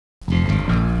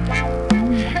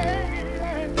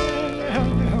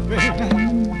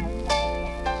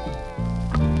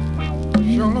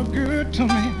good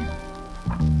to me.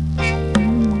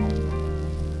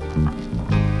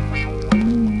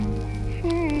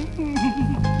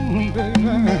 Baby,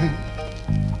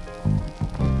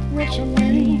 what's your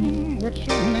name? What's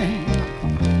your name?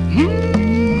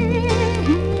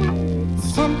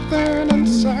 Something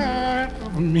inside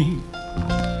of me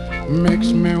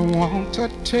makes me want to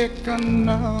take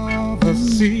another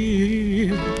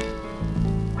sip.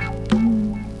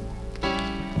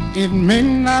 It may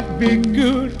not be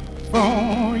good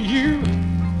for you,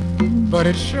 but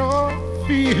it sure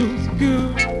feels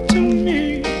good to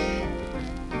me.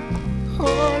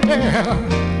 Oh yeah,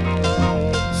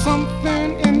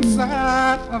 something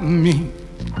inside of me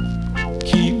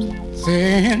keeps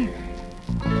saying,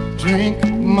 drink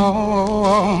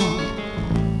more.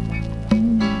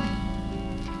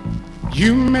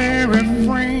 You may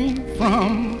refrain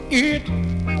from it,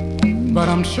 but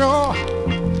I'm sure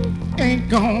ain't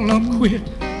gonna quit.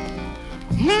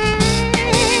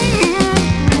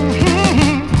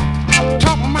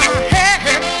 Top of my head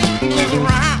goes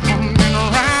round and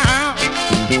round,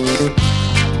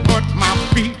 but my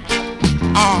feet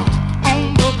are on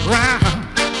the ground.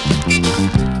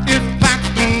 If that's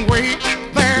the way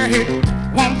that it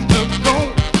wants to go,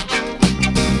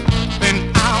 then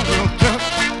I will just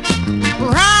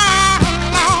ride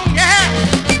along, yeah.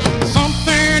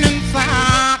 Something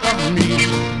inside of me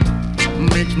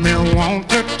makes me want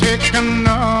to take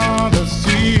another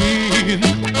seat.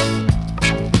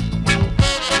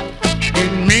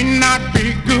 It may not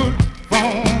be good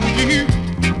for you,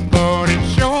 but it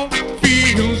sure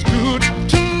feels good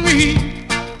to me.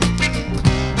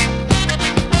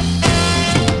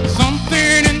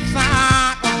 Something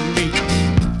inside of me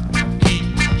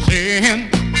keeps saying,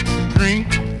 drink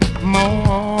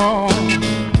more.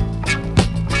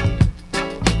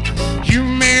 You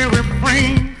may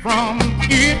refrain from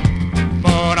it,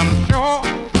 but I'm sure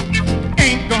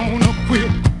ain't gonna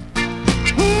quit.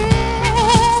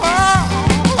 Ooh,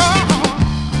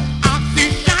 I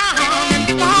see shining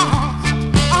stars,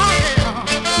 oh yeah.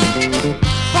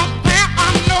 But there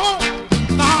are no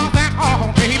stars at all,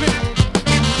 baby.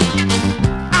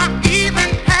 I even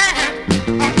had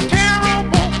a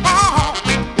terrible fall.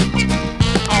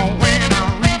 Oh, when I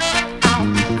reached out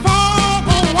for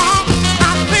the wall,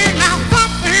 I see now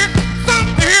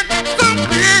something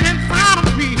inside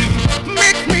of me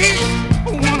makes me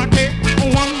wanna take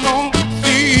one more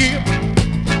sip.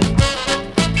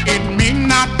 It may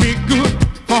not be good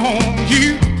for you,